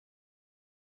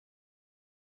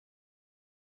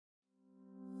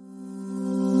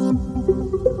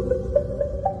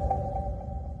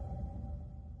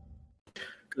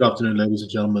Good afternoon, ladies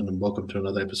and gentlemen, and welcome to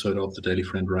another episode of the Daily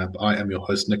Friend Wrap. I am your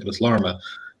host, Nicholas Lorimer,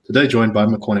 today joined by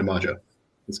Makone Maja.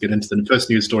 Let's get into the first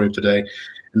news story of today,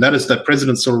 and that is that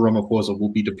President Cyril Ramaphosa will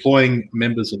be deploying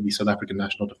members of the South African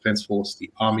National Defence Force, the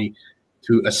Army,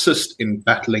 to assist in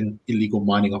battling illegal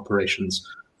mining operations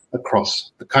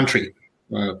across the country.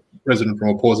 President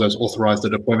Ramaphosa has authorized the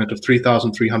deployment of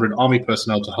 3,300 Army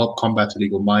personnel to help combat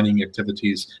illegal mining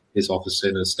activities, his office said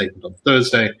in a statement on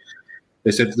Thursday. They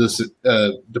said this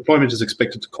deployment is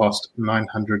expected to cost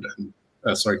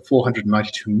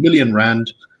 492 million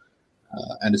rand,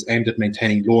 and is aimed at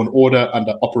maintaining law and order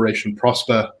under Operation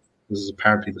Prosper. This is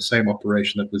apparently the same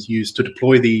operation that was used to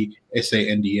deploy the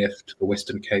SANDF to the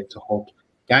Western Cape to halt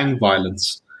gang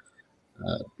violence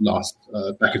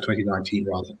back in 2019,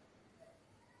 rather.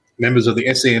 Members of the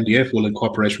SANDF will, in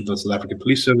cooperation with the South African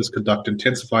Police Service, conduct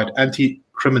intensified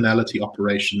anti-criminality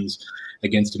operations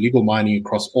against illegal mining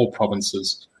across all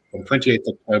provinces from 28th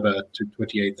October to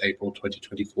 28th April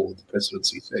 2024, the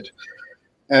presidency said.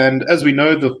 And as we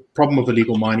know, the problem of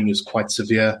illegal mining is quite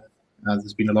severe.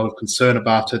 There's been a lot of concern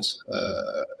about it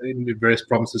in various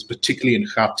provinces, particularly in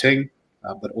Gauteng,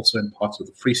 but also in parts of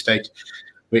the Free State,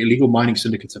 where illegal mining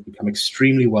syndicates have become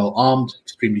extremely well armed,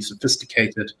 extremely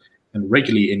sophisticated, and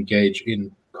regularly engage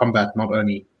in combat not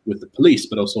only with the police,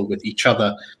 but also with each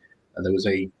other. There was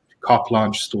a carte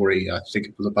blanche story, I think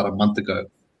it was about a month ago,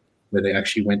 where they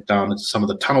actually went down into some of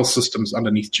the tunnel systems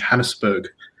underneath Johannesburg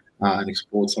and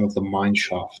explored some of the mine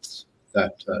shafts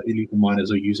that illegal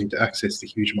miners are using to access the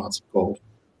huge amounts of gold.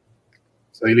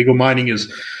 So illegal mining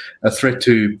is a threat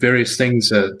to various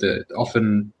things.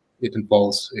 Often it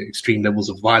involves extreme levels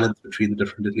of violence between the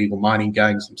different illegal mining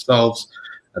gangs themselves.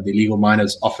 The illegal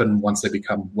miners often, once they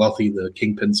become wealthy, the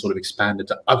kingpins sort of expand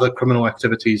into other criminal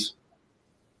activities.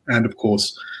 And of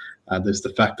course, there's the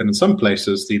fact that in some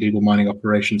places, the illegal mining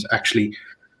operations actually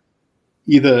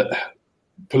either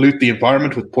pollute the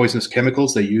environment with poisonous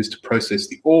chemicals they use to process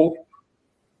the ore,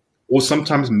 or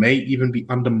sometimes may even be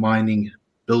undermining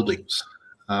buildings,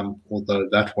 although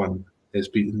that one there's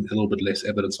been a little bit less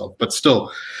evidence of. But still,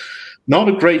 not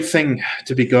a great thing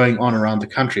to be going on around the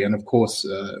country. And of course,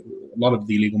 a lot of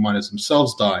the illegal miners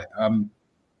themselves die.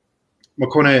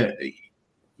 Makone,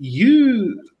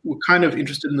 you were kind of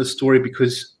interested in this story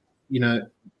because,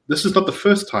 this is not the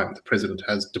first time the president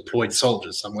has deployed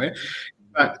soldiers somewhere.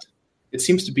 In fact, it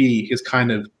seems to be his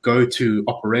kind of go-to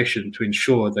operation to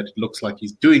ensure that it looks like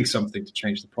he's doing something to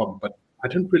change the problem. But I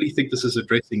don't really think this is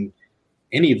addressing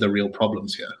any of the real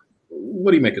problems here.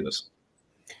 What do you make of this?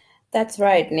 That's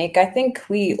right, Nick. I think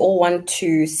we all want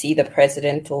to see the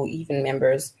president or even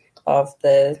members of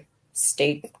the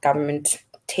state government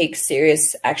take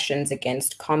serious actions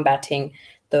against combating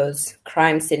those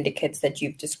crime syndicates that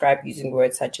you've described using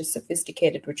words such as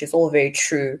sophisticated, which is all very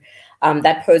true,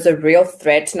 that pose a real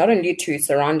threat, not only to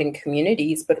surrounding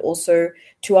communities, but also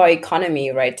to our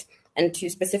economy, right? And to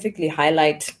specifically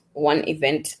highlight one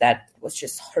event that was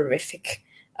just horrific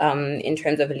in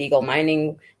terms of illegal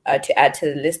mining, to add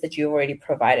to the list that you already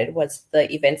provided, was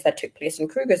the events that took place in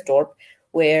Krugersdorp,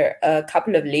 where a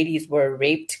couple of ladies were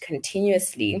raped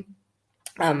continuously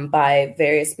by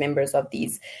various members of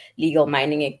these legal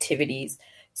mining activities.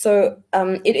 So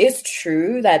it is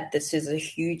true that this is a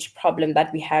huge problem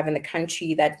that we have in the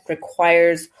country that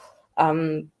requires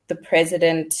the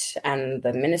president and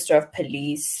the minister of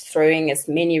police throwing as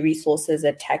many resources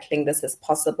at tackling this as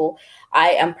possible. I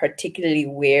am particularly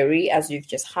wary, as you've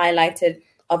just highlighted,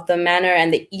 of the manner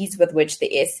and the ease with which the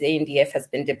SANDF has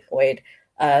been deployed,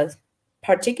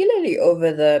 particularly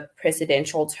over the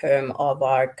presidential term of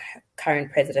our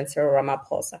current president, Cyril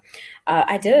Ramaphosa.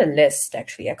 I did a list,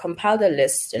 actually. I compiled a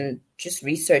list and just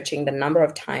researching the number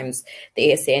of times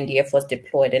the SANDF was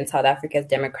deployed in South Africa's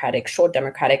short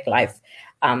democratic life,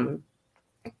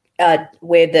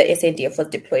 where the SANDF was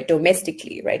deployed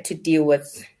domestically, right, to deal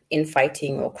with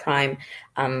infighting or crime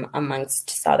amongst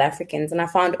South Africans. And I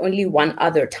found only one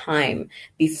other time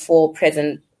before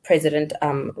President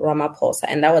Ramaphosa,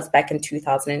 and that was back in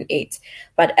 2008.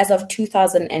 But as of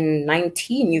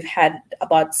 2019, you've had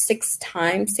about 6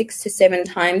 to 7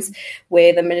 times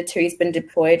where the military has been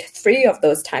deployed. 3 of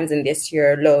those times in this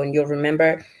year alone, you'll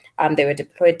remember, they were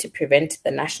deployed to prevent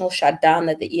the national shutdown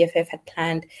that the EFF had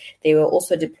planned. They were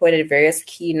also deployed at various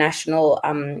key national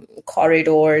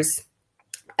corridors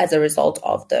as a result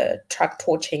of the truck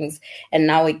torchings, and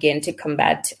now again to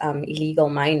combat illegal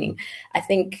mining. I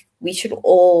think we should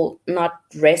all not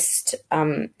rest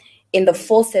in the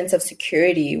full sense of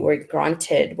security we're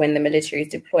granted when the military is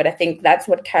deployed. I think that's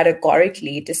what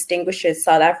categorically distinguishes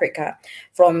South Africa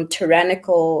from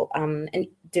tyrannical and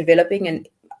developing and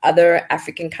other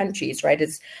African countries, right?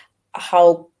 Is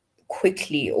how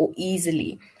quickly or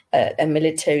easily a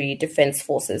military defense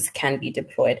forces can be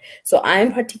deployed. So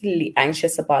I'm particularly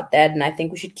anxious about that, and I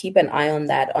think we should keep an eye on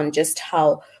that, on just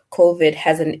how COVID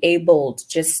has enabled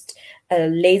just a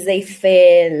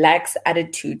laissez-faire, lax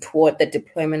attitude toward the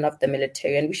deployment of the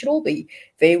military, and we should all be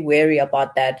very wary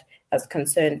about that as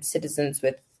concerned citizens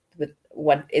with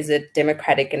what is a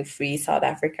democratic and free South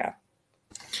Africa.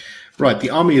 Right, the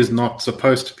army is not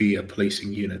supposed to be a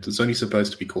policing unit. It's only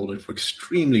supposed to be called in for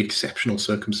extremely exceptional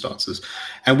circumstances.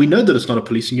 And we know that it's not a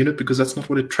policing unit because that's not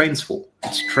what it trains for.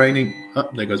 It's training,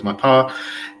 there goes my power.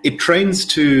 It trains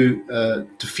to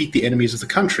defeat the enemies of the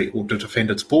country or to defend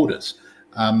its borders.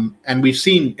 And we've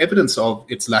seen evidence of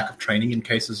its lack of training in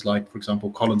cases like, for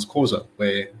example, Collins Causa,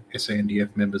 where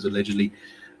SANDF members, allegedly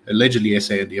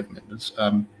SANDF members,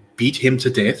 beat him to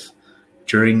death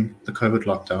during the COVID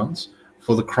lockdowns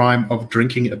for the crime of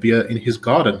drinking a beer in his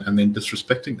garden and then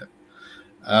disrespecting them,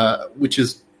 which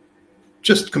is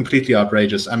just completely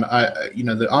outrageous. And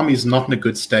the army is not in a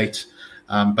good state,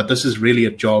 but this is really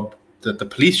a job that the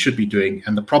police should be doing.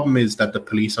 And the problem is that the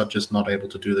police are just not able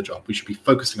to do the job. We should be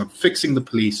focusing on fixing the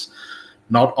police,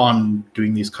 not on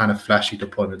doing these kind of flashy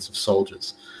deployments of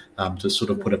soldiers to sort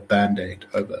of put a Band-Aid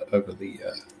over the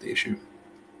issue.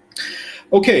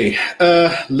 Okay,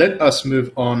 let us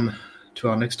move on to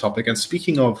our next topic. And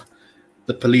speaking of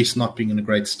the police not being in a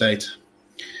great state,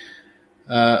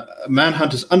 a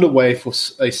manhunt is underway for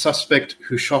a suspect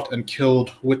who shot and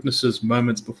killed witnesses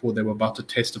moments before they were about to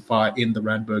testify in the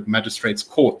Randburg Magistrates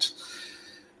Court.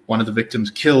 One of the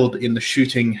victims killed in the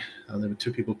shooting, there were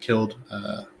two people killed,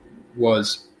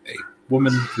 was a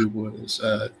woman who was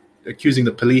accusing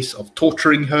the police of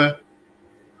torturing her.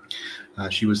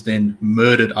 She was then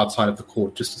murdered outside of the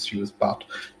court just as she was about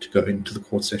to go into the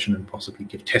court session and possibly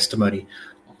give testimony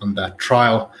on that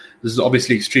trial. This is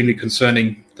obviously extremely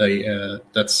concerning.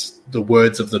 That's the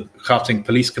words of the Gauteng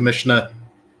Police Commissioner,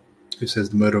 who says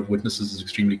the murder of witnesses is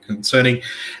extremely concerning.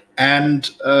 And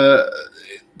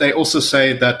they also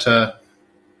say that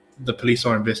the police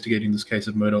are investigating this case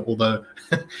of murder, although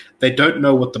they don't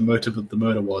know what the motive of the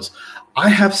murder was. I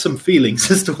have some feelings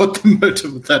as to what the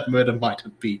motive of that murder might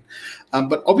have been.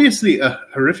 But obviously a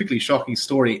horrifically shocking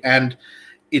story, and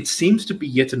it seems to be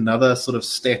yet another sort of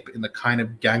step in the kind of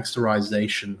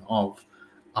gangsterization of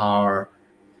our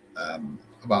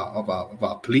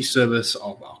police service,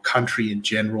 of our country in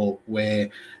general, where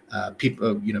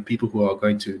people who are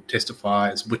going to testify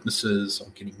as witnesses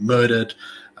are getting murdered.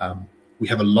 We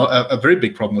have a very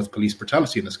big problem with police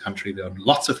brutality in this country. There are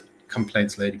lots of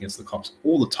complaints laid against the cops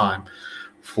all the time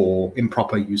for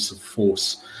improper use of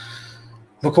force.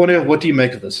 Makonia, what do you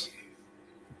make of this?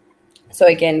 So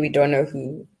again, we don't know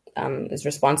who is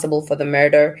responsible for the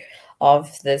murder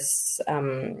of this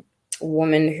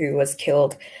woman who was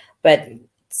killed, but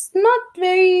it's not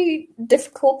very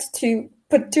difficult to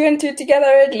put two and two together,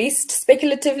 at least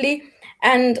speculatively.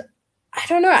 And I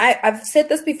don't know, I've said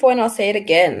this before and I'll say it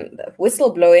again.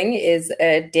 Whistleblowing is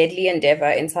a deadly endeavor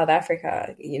in South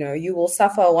Africa. You know, you will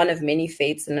suffer one of many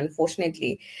fates. And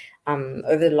unfortunately,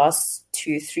 over the last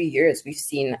 2-3 years, we've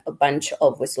seen a bunch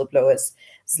of whistleblowers'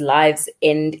 lives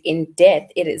end in death.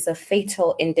 It is a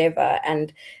fatal endeavor.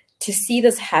 And to see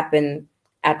this happen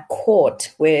at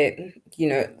court, where, you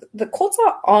know, the courts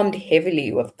are armed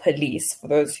heavily with police. For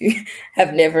those who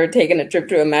have never taken a trip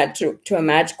to a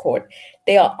match court,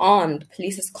 they are armed.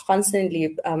 Police is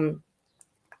constantly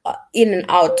in and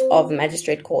out of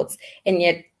magistrate courts, and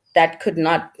yet that could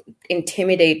not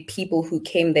intimidate people who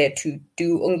came there to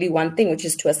do only one thing, which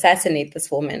is to assassinate this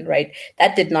woman, right?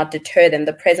 That did not deter them.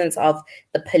 The presence of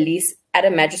the police at a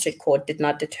magistrate court did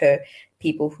not deter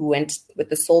people who went with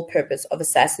the sole purpose of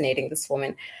assassinating this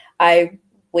woman. I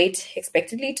wait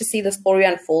expectantly to see the story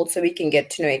unfold so we can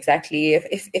get to know exactly,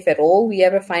 if at all, we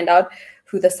ever find out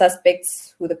who the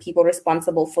suspects, who the people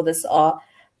responsible for this are.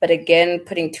 But again,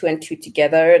 putting two and two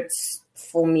together, it's,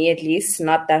 for me at least,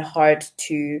 not that hard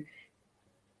to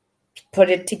put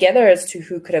it together as to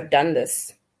who could have done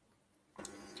this.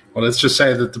 Well, let's just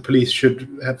say that the police should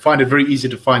find it very easy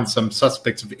to find some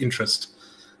suspects of interest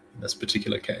in this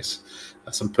particular case,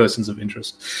 some persons of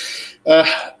interest.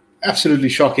 Absolutely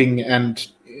shocking, and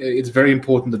it's very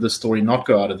important that this story not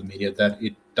go out of the media, that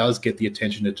it does get the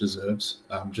attention it deserves,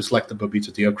 just like the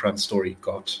Babita Deokrant story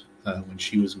got when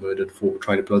she was murdered for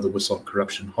trying to blow the whistle on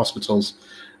corruption in hospitals.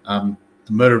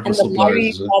 The murder of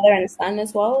whistleblowers. And the father and son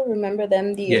as well. Remember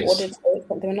them? Yes. Auditors.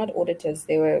 They were not auditors.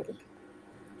 They were,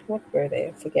 what were they?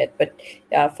 I forget. But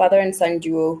father and son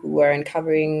duo who were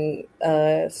uncovering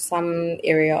some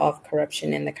area of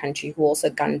corruption in the country, who also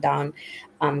gunned down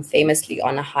famously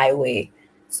on a highway.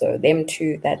 So them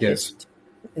too. That yes. list.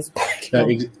 is quite Yeah, low.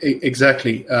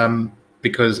 exactly.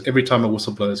 Because every time a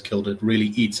whistleblower is killed, it really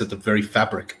eats at the very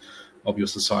fabric of your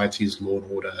society's law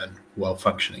and order and well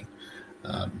functioning.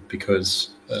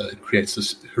 Because it creates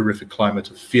this horrific climate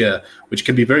of fear, which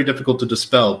can be very difficult to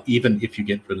dispel, even if you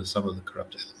get rid of some of the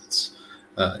corrupt elements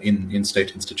in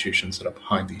state institutions that are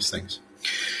behind these things.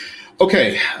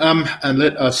 Okay, and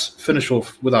let us finish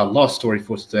off with our last story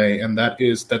for today, and that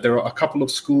is that there are a couple of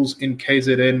schools in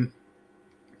KZN,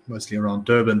 mostly around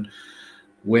Durban,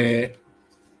 where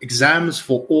exams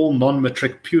for all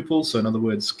non-matric pupils, so in other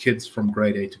words, kids from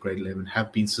grade 8 to grade 11,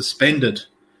 have been suspended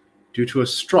due to a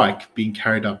strike being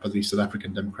carried out by the South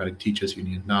African Democratic Teachers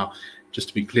Union. Now, just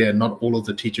to be clear, not all of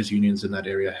the teachers' unions in that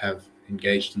area have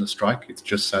engaged in the strike. It's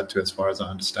just SADTU, as far as I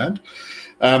understand.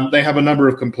 They have a number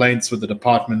of complaints with the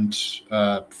department,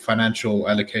 financial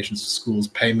allocations to schools,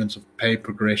 payment of pay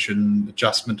progression,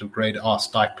 adjustment of grade R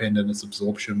stipend and its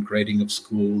absorption, grading of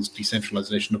schools,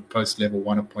 decentralization of post-level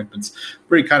 1 appointments,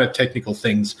 very kind of technical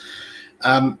things.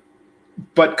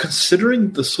 But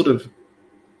considering the sort of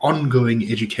ongoing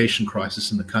education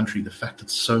crisis in the country, the fact that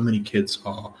so many kids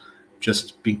are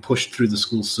just being pushed through the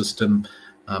school system,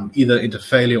 either into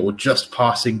failure or just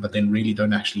passing, but then really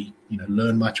don't actually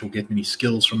learn much or get many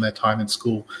skills from their time in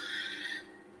school.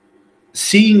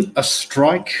 Seeing a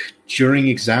strike during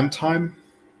exam time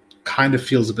kind of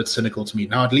feels a bit cynical to me.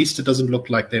 Now, at least it doesn't look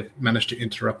like they've managed to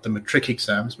interrupt the matric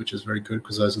exams, which is very good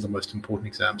because those are the most important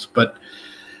exams. But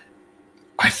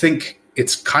I think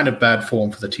it's kind of bad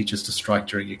form for the teachers to strike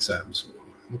during exams.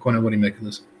 Mukwana, what do you make of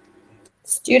this?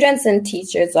 Students and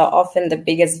teachers are often the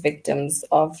biggest victims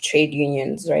of trade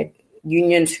unions, right?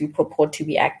 Unions who purport to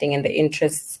be acting in the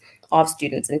interests of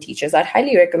students and teachers. I'd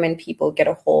highly recommend people get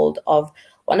a hold of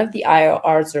one of the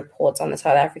IRR's reports on the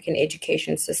South African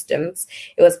education systems.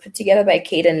 It was put together by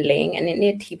Caden Lang, and in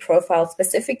it he profiled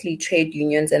specifically trade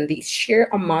unions and the sheer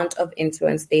amount of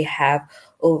influence they have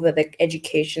over the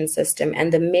education system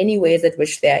and the many ways at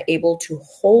which they are able to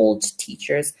hold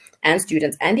teachers and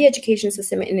students and the education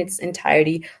system in its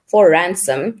entirety for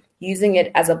ransom, using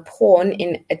it as a pawn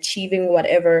in achieving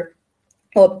whatever,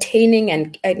 or obtaining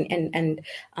and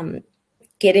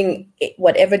getting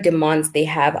whatever demands they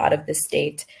have out of the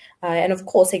state. And of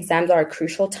course, exams are a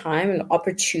crucial time and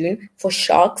opportune for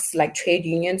sharks like trade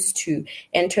unions to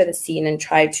enter the scene and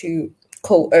try to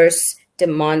coerce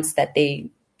demands that they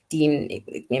deem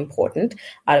important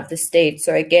out of the state.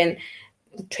 So again,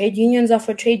 trade unions are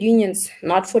for trade unions,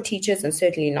 not for teachers, and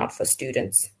certainly not for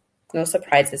students. No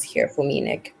surprises here for me,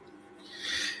 Nick.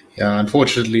 Yeah,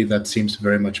 unfortunately, that seems to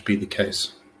very much be the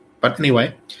case. But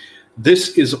anyway,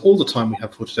 this is all the time we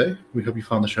have for today. We hope you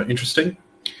found the show interesting.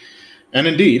 And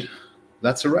indeed,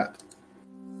 that's a wrap.